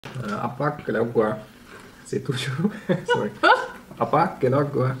Apa keluarga? Situ sorry. Apa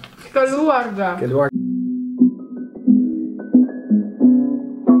keluarga? Keluarga. Keluarga.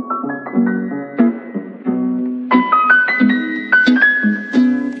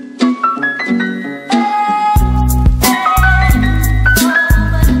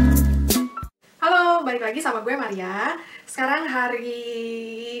 Halo, balik lagi sama gue Maria. Sekarang hari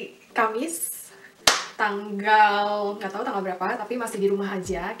Kamis, tanggal nggak tahu tanggal berapa, tapi masih di rumah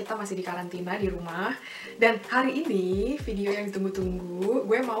aja. Kita masih di karantina di rumah. Dan hari ini video yang ditunggu-tunggu,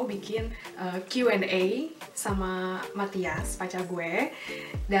 gue mau bikin Q&A sama Matias, pacar gue.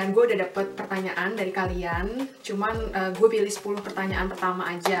 Dan gue udah dapet pertanyaan dari kalian. Cuman gue pilih 10 pertanyaan pertama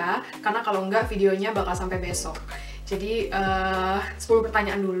aja, karena kalau enggak videonya bakal sampai besok. Jadi 10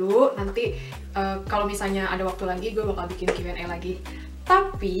 pertanyaan dulu, nanti kalau misalnya ada waktu lagi gue bakal bikin Q&A lagi.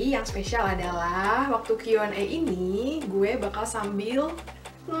 Tapi yang spesial adalah waktu Q&A ini gue bakal sambil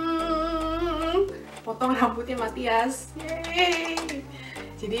potong rambutnya Matias. Yeay!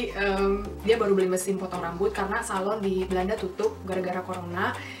 Jadi dia baru beli mesin potong rambut karena salon di Belanda tutup gara-gara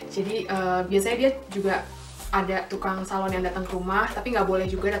corona. Jadi biasanya dia juga ada tukang salon yang datang ke rumah, tapi nggak boleh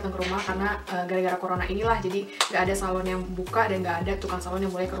juga datang ke rumah karena gara-gara corona inilah. Jadi nggak ada salon yang buka dan nggak ada tukang salon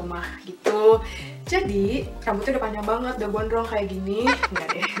yang boleh ke rumah gitu. Jadi rambutnya udah panjang banget, udah gondrong kayak gini. Nggak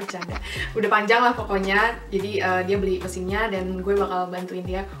deh, bercanda. Udah panjang lah pokoknya. Jadi dia beli mesinnya dan gue bakal bantuin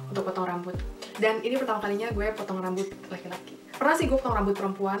dia untuk potong rambut. Dan ini pertama kalinya gue potong rambut laki-laki. Pernah sih gue potong rambut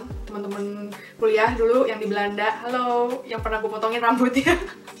perempuan, teman-teman kuliah dulu yang di Belanda. Halo, yang pernah gue potongin rambutnya.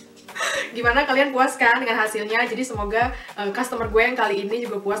 Gimana, kalian puas kan dengan hasilnya? Jadi semoga customer gue yang kali ini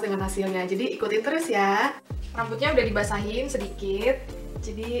juga puas dengan hasilnya. Jadi ikutin terus ya. Rambutnya udah dibasahin sedikit.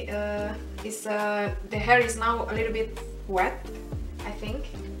 Jadi the hair is now a little bit wet, I think.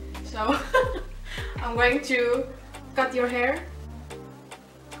 So I'm going to cut your hair.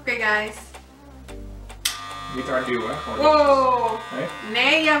 Okay guys. Vi tar du va? Wow. Nej.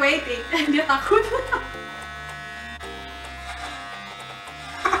 Nej, jag waiting. Dia takut.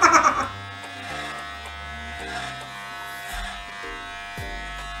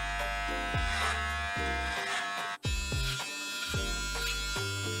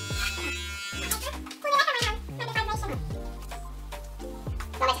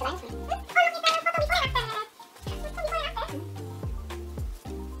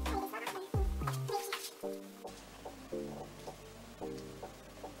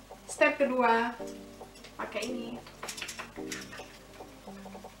 Step kedua, pakai ini.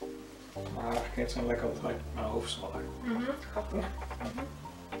 Maar het zijn lekker altijd mijn hoofd smaller. Oké.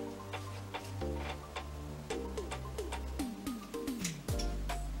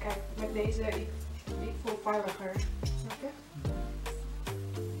 Kijk, met deze ik voel veiliger. Snap je?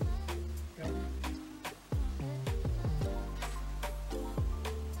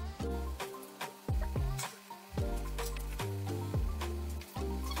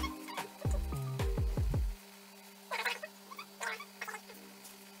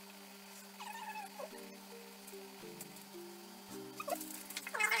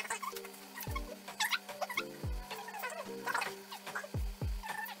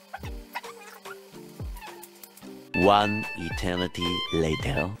 One eternity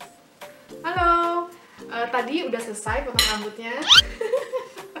later. Halo, tadi udah selesai potong rambutnya.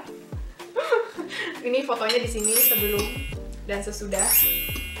 Ini fotonya di sini sebelum dan sesudah.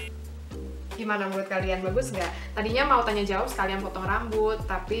 Gimana menurut kalian, bagus nggak? Tadinya mau tanya jawab sekalian potong rambut,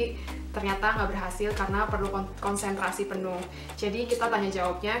 tapi ternyata nggak berhasil karena perlu konsentrasi penuh. Jadi kita tanya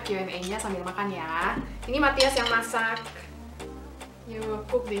jawabnya, Q&A-nya sambil makan ya. Ini Matias yang masak. You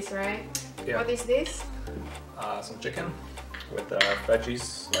cook this, right? Yeah. What is this? Some chicken with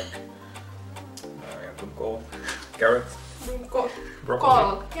veggies like bloemkool, carrot,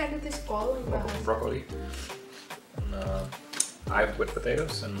 Kol. Yeah, that is kol. broccoli. And I have it with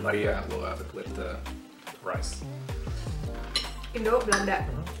potatoes, and Maria will have it with rice. Indo, Belanda.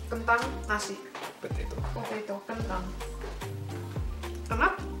 Kentang, nasi. Potato. Potato, kentang.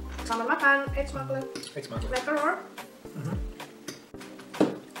 Enak? Sama makan. Eet smakelijk. Eet smakelijk. Lekker hoor.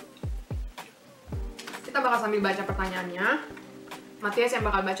 Kita bakal sambil baca pertanyaannya. Matias yang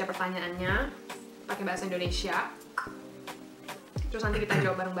bakal baca pertanyaannya pakai bahasa Indonesia. Terus nanti kita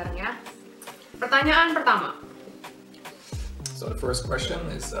jawab bareng-bareng ya. Pertanyaan pertama. So the first question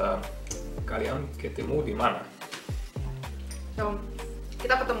is, kalian ketemu di mana? So,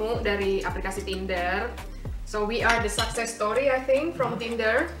 kita ketemu dari aplikasi Tinder. So we are the success story, I think, from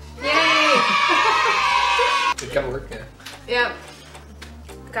Tinder. Yay! It can work, ya. Ya,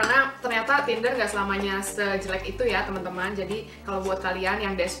 karena ternyata Tinder nggak selamanya sejelek itu ya teman-teman. Jadi kalau buat kalian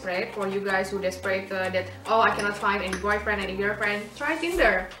yang desperate, for you guys who desperate that oh I cannot find any boyfriend, any girlfriend, try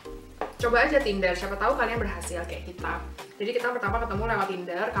Tinder. coba aja Tinder, siapa tahu kalian berhasil kayak kita. Jadi kita pertama ketemu lewat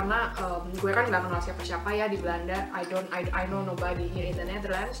Tinder karena gue kan nggak kenal siapa-siapa ya di Belanda. I know nobody here in the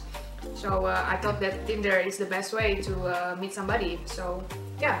Netherlands. So I thought that Tinder is the best way to meet somebody. So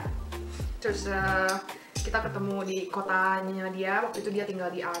yeah, terus kita ketemu di kotanya dia. Waktu itu dia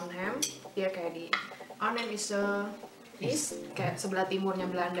tinggal di Arnhem. Dia kayak di Arnhem is kayak sebelah timurnya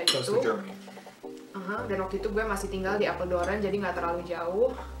Belanda itu. Dan waktu itu gue masih tinggal di Apeldoorn, jadi nggak terlalu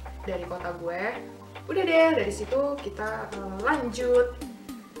jauh dari kota gue. Udah deh, dari situ kita lanjut.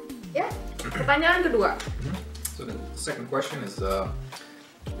 Ya, pertanyaan kedua. So the second question is,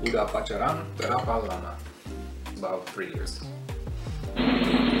 udah pacaran berapa lama? About 3 years.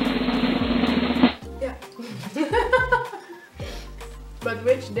 Yeah. But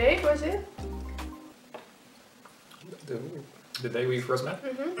which day was it? The day we first met?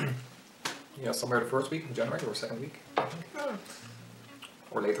 Yeah, somewhere the first week in January or second week.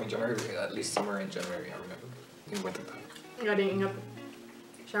 Or later in January, at least somewhere in January, I remember. In winter time. Nggak ada yang inget.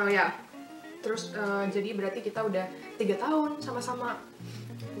 So ya, terus jadi berarti kita udah 3 tahun sama-sama.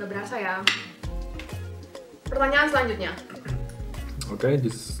 Nggak berasa ya. Pertanyaan selanjutnya. Okay,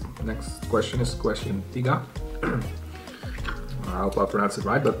 this next question is question 3. I hope I pronounce it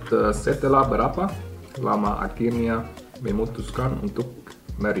right, but setelah berapa lama akhirnya memutuskan untuk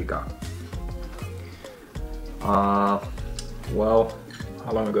menikah? Well,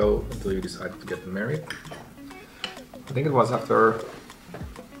 how long ago until you decided to get married? I think it was after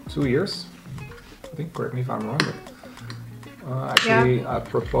 2 years. I think, correct me if I'm wrong, but actually I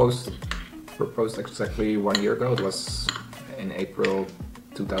proposed exactly 1 year ago. It was in April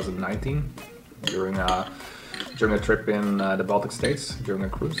 2019 during a trip in the Baltic States, during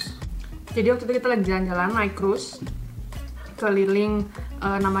a cruise. Jadi waktu itu kita lagi jalan-jalan naik cruise keliling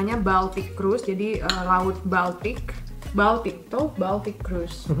namanya Baltic Cruise, jadi laut Baltic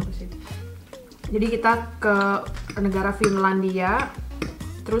Cruise. Jadi kita ke negara Finlandia,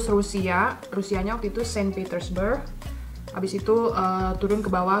 terus Rusianya waktu itu Saint Petersburg. Habis itu turun ke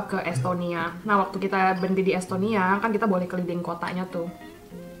bawah ke Estonia. Nah, waktu kita berhenti di Estonia kan kita boleh keliling kotanya tuh.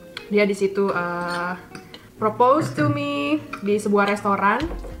 Dia di situ propose to me di sebuah restoran.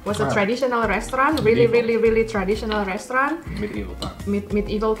 Was a traditional restaurant, really traditional restaurant.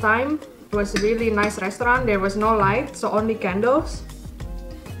 Medieval time. It was a really nice restaurant. There was no light, so only candles.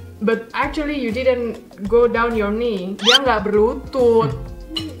 But actually you didn't go down your knee. Dia nggak berlutut.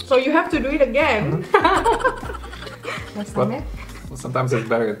 So you have to do it again. Next time, yeah? Well, sometimes it's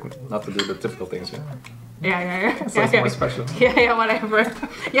better not to do the typical things, yeah? Yeah. So it's more special. Yeah, whatever.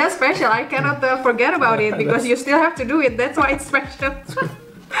 Yeah, special. I cannot forget about it because you still have to do it. That's why it's special.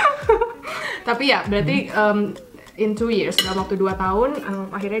 Tapi ya, berarti in 2 years, dalam waktu 2 tahun,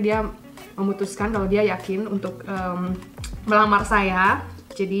 akhirnya dia memutuskan kalau dia yakin untuk melamar saya.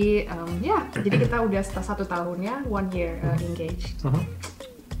 Jadi jadi kita udah 1 tahun ya, 1 year engaged.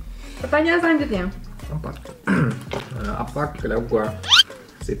 Pertanyaan selanjutnya. Apa keluarga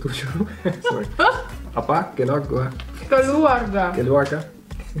setuju? Sorry. Apa keluarga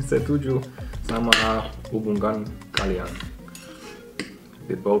setuju sama hubungan kalian?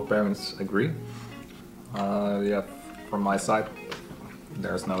 Did both parents agree? Yeah, from my side,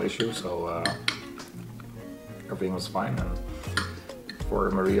 there's no issue, so everything was fine, and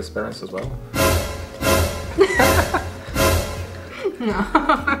for Maria's parents as well.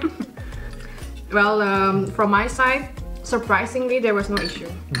 Well, from my side, surprisingly, there was no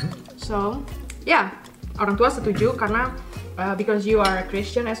issue. So, yeah, orang tua setuju karena because you are a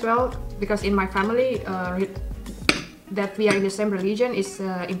Christian as well, because in my family, that we are in the same religion is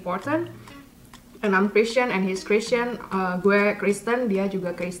important. And I'm Christian and he's Christian. Gue Kristen, dia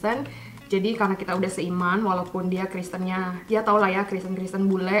juga Kristen. Jadi karena kita udah seiman, walaupun dia Kristennya, dia tau lah ya Kristen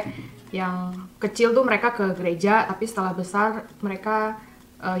bule yang kecil tuh mereka ke gereja, tapi setelah besar mereka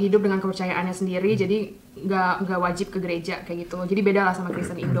hidup dengan kepercayaannya sendiri. Jadi nggak wajib ke gereja kayak gitu. Jadi beda lah sama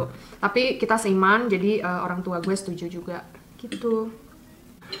Kristen Indo. Tapi kita seiman, jadi orang tua gue setuju juga gitu.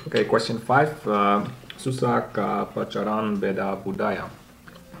 Okay, question 5. Susah ke pacaran beda budaya?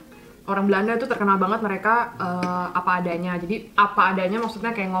 Orang Belanda itu terkenal banget mereka apa adanya. Jadi apa adanya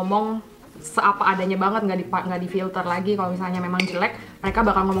maksudnya kayak ngomong seapa adanya banget, nggak difilter lagi. Kalau misalnya memang jelek, mereka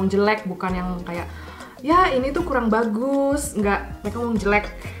bakal ngomong jelek, bukan yang kayak ya ini tuh kurang bagus. Nggak, mereka ngomong jelek,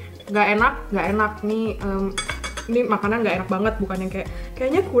 nggak enak nih. Ini makanan nggak enak banget, bukan yang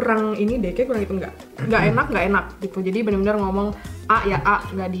kayaknya kurang ini deh, kayak kurang itu nggak enak gitu. Jadi benar-benar ngomong A ya A,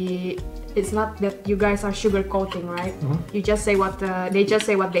 nggak di. It's not that you guys are sugarcoating, right? You just say what they just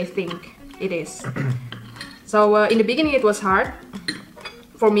say what they think it is. So in the beginning it was hard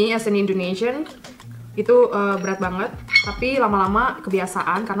for me as an Indonesian. Itu berat banget Tapi lama-lama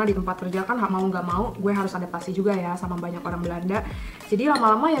kebiasaan, karena di tempat kerja kan mau nggak mau gue harus adaptasi juga ya sama banyak orang Belanda. Jadi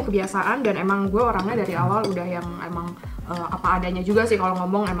lama-lama ya kebiasaan, dan emang gue orangnya dari awal udah yang emang apa adanya juga sih kalau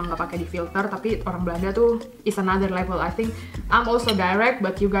ngomong, emang nggak pakai di filter. Tapi orang Belanda tuh is another level. I think I'm also direct,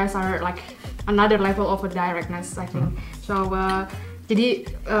 but you guys are like another level of a directness, I think. So jadi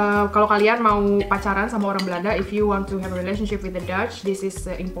kalau kalian mau pacaran sama orang Belanda, if you want to have a relationship with the Dutch, this is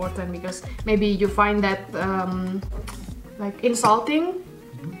important because maybe you find that like insulting.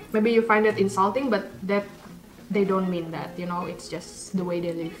 Maybe you find that insulting, but that they don't mean that, you know, it's just the way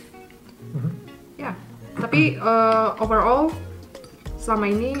they live. Yeah. Tapi overall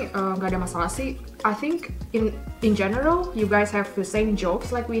selama ini nggak ada masalah sih. I think in general you guys have the same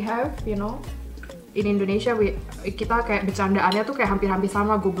jokes like we have, you know. In Indonesia kita kayak bercandaannya tuh kayak hampir-hampir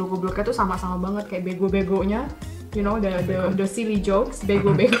sama, goblok-gobloknya tuh sama-sama banget, kayak bego-begonya, you know, the silly jokes,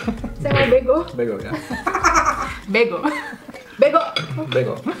 bego-bego. Saya mau bego. Bego ya. Bego.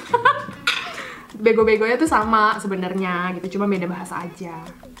 Bego-begonya tuh sama sebenarnya gitu, cuma beda bahasa aja.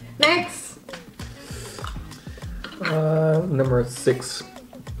 Next. Number 6.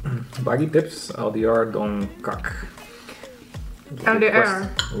 Bagi tips LDR dongkak. LDR.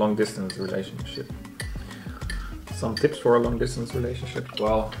 Long distance relationship. Some tips for a long distance relationship.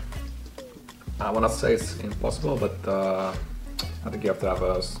 Well, I wanna say it's impossible, but I think you have to have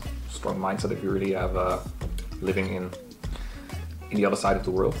a strong mindset if you really have living in the other side of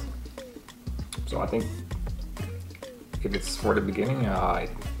the world. So I think if it's for the beginning, I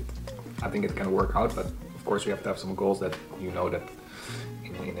think it can work out, but of course you have to have some goals that you know that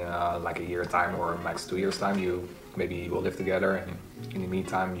in like a year time or max 2 years time you maybe will live together, and in the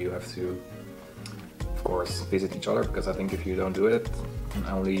meantime you have to of course visit each other, because I think if you don't do it and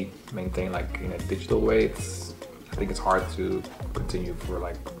only maintain like in a digital way, I think it's hard to continue for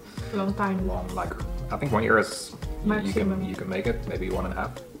like Long time. Like I think 1 year is Maximum. you can make it, maybe 1.5,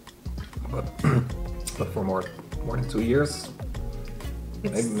 but but for more than 2 years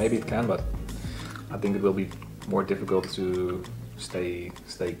maybe it can, but I think it will be more difficult to stay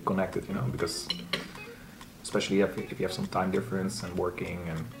connected, you know, because especially if you have some time difference and working,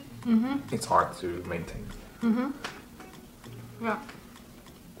 and it's hard to maintain. Yeah.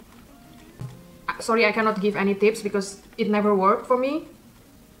 Sorry, I cannot give any tips because it never worked for me.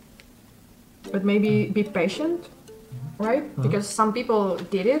 But maybe be patient, right? Because some people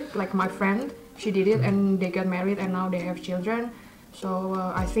did it, like my friend, she did it and they got married and now they have children. So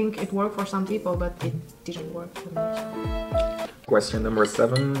I think it worked for some people, but it didn't work for me. Question number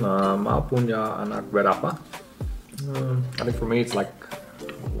 7. Mau punya anak berapa? I think for me it's like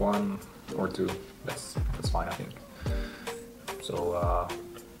 1 or 2. That's fine, I think. So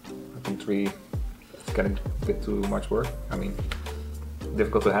I think 3 is getting a bit too much work. I mean,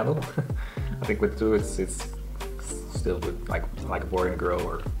 difficult to handle. I think with 2 it's still with like a boy and girl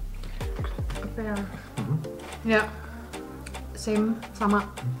or. Fair. Yeah. Same, sama.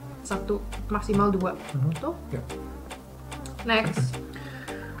 1 maksimal 2. Tuh. Yeah. Next.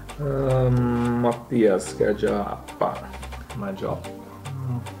 Matthias, kerja apa? My job.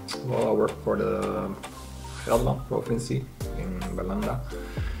 Well, I work for the Gelderland province in Belanda.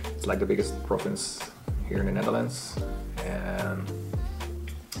 It's like the biggest province here in the Netherlands, and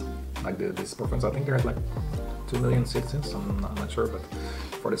like this province, I think there's like 2 million citizens. I'm not sure, but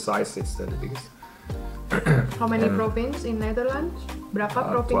for the size, it's the biggest. How many province in Netherlands? Berapa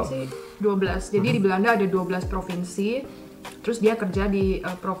provinsi? 12. Jadi di Belanda ada 12 provinsi. Terus dia kerja di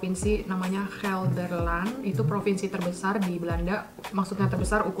provinsi namanya Gelderland. Itu provinsi terbesar di Belanda. Maksudnya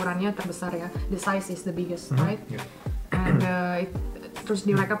terbesar, ukurannya terbesar ya. The size is the biggest, right? Yeah. And terus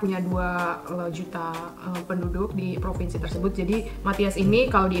mereka punya 2 juta penduduk di provinsi tersebut. Jadi Matthias ini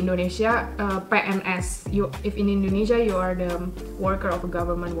kalau di Indonesia PNS. If in Indonesia you are the worker of a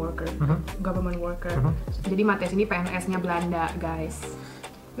government worker. Government worker. Jadi Matthias ini PNS-nya Belanda, guys.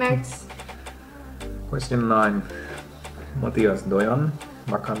 Next. Question 9. Matthias, doyan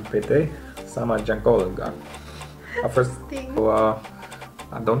makan PT sama jengkol enggak? First,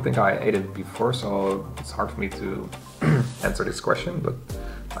 I don't think I ate it before, so it's hard for me to answer this question, but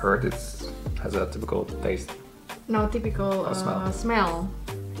I heard it has a typical taste. No, typical smell.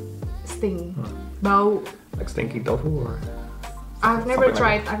 Sting. Bau. Like stinky tofu or? I've never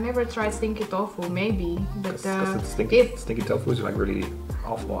tried stinky tofu, maybe, but stinky tofu is like really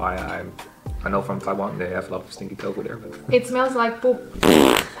awful. I know from Taiwan they have a lot of stinky tofu there, but it smells like poop.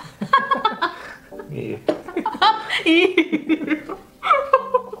 Yeah.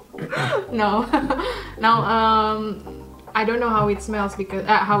 No, I don't know how it smells because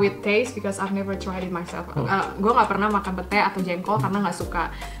how it tastes because I've never tried it myself. Gue nggak pernah makan pete atau jengkol karena nggak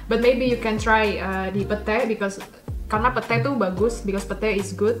suka. But maybe you can try di pete because karena pete tuh bagus, because pete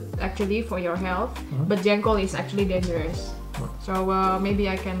is good actually for your health, but jengkol is actually dangerous. So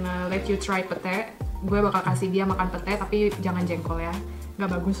maybe I can let you try pete. Gue bakal kasih dia makan pete, tapi jangan jengkol ya, nggak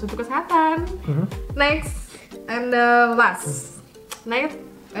bagus untuk kesehatan. Next and last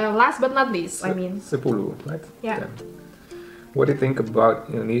but not least, I mean 10, right? Yeah. 10. What do you think about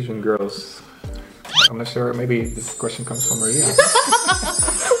Indonesian girls? I'm not sure, maybe this question comes from Maria.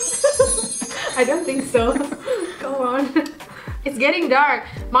 I don't think so. Come on. It's getting dark.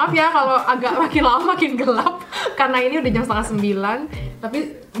 Maaf ya kalau agak makin lama makin gelap karena ini udah jam 8:30. Tapi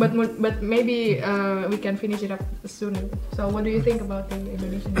but maybe we can finish it up soon. So what do you think about the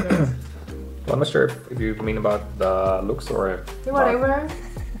Indonesian girls? Well, I'm not sure if you mean about the looks or Whatever.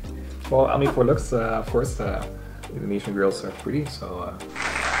 Well, I mean for looks, of course, Indonesian girls are pretty, so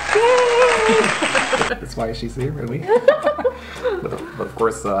that's why she's here, really. but of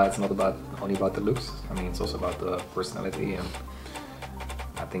course, it's not only about the looks. I mean, it's also about the personality, and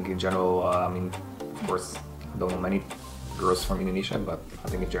I think in general, I mean, of course, I don't know many girls from Indonesia, but I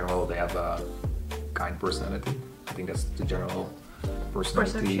think in general they have a kind personality. I think that's the general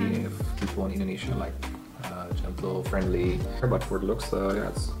personality of people in Indonesia, like gentle, friendly. But for the looks,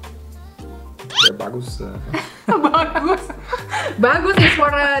 yeah, they're bagus. Bagus. Bagus is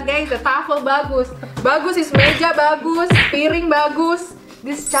for a day, the tafel bagus. Bagus is meja bagus, piring bagus.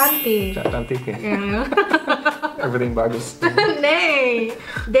 This cantik. Cantik ya. Yeah. Everything bagus. Nee,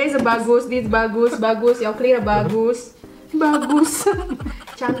 deze bagus, dit bagus, bagus, jouw kleren bagus. Bagus.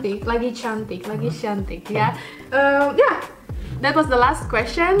 Cantik, lagi cantik, ya. Yeah, that was the last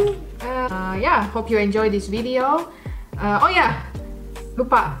question. Yeah, hope you enjoy this video. Oh yeah,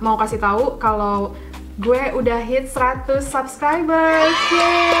 lupa mau kasih tahu kalau gue udah hit 100 subscribers.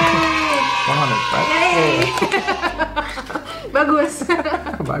 Yeay! 100, right? Yay! Bagus.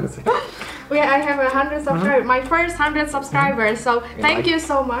 Bagus ya. Yeah, I have 100 subscribers. My first 100 subscribers. So thank you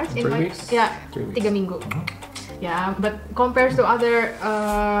so much. In 3 weeks? Yeah, 3 weeks. 3 minggu. Yeah, but compared to other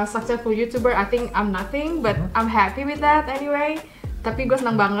successful YouTuber, I think I'm nothing. But I'm happy with that anyway. Tapi gue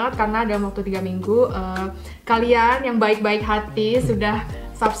senang banget karena dalam waktu 3 minggu kalian yang baik-baik hati sudah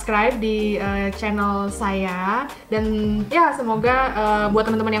subscribe di channel saya. Dan ya semoga buat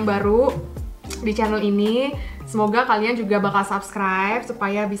teman-teman yang baru di channel ini, semoga kalian juga bakal subscribe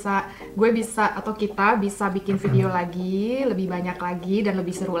supaya gue bisa atau kita bisa bikin video lagi, lebih banyak lagi dan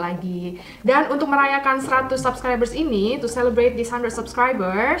lebih seru lagi. Dan untuk merayakan 100 subscribers ini, to celebrate these 100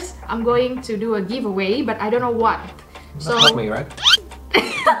 subscribers, I'm going to do a giveaway, but I don't know what. So That's not me, right?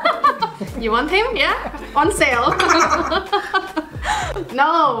 You want him? Yeah? On sale.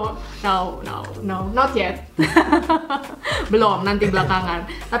 No, not yet. Belum, nanti belakangan.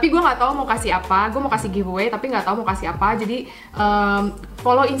 Tapi gue nggak tahu mau kasih apa. Gue mau kasih giveaway, tapi nggak tahu mau kasih apa. Jadi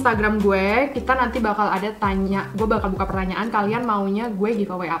follow Instagram gue. Kita nanti bakal ada tanya. Gue bakal buka pertanyaan. Kalian maunya gue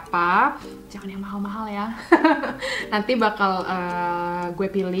giveaway apa? Jangan yang mahal-mahal ya. Nanti bakal gue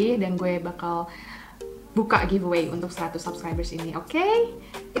pilih dan gue bakal buka giveaway untuk 100 subscribers ini, oke?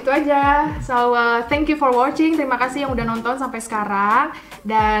 Itu aja. So, thank you for watching. Terima kasih yang udah nonton sampai sekarang.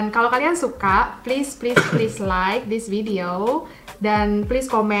 Dan kalau kalian suka, please like this video. Dan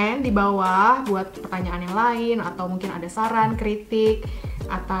please komen di bawah buat pertanyaan yang lain, atau mungkin ada saran, kritik,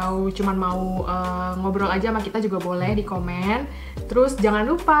 atau cuman mau ngobrol aja sama kita juga boleh di komen. Terus jangan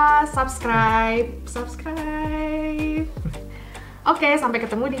lupa subscribe. Oke, sampai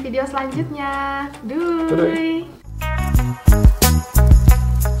ketemu di video selanjutnya. Doei!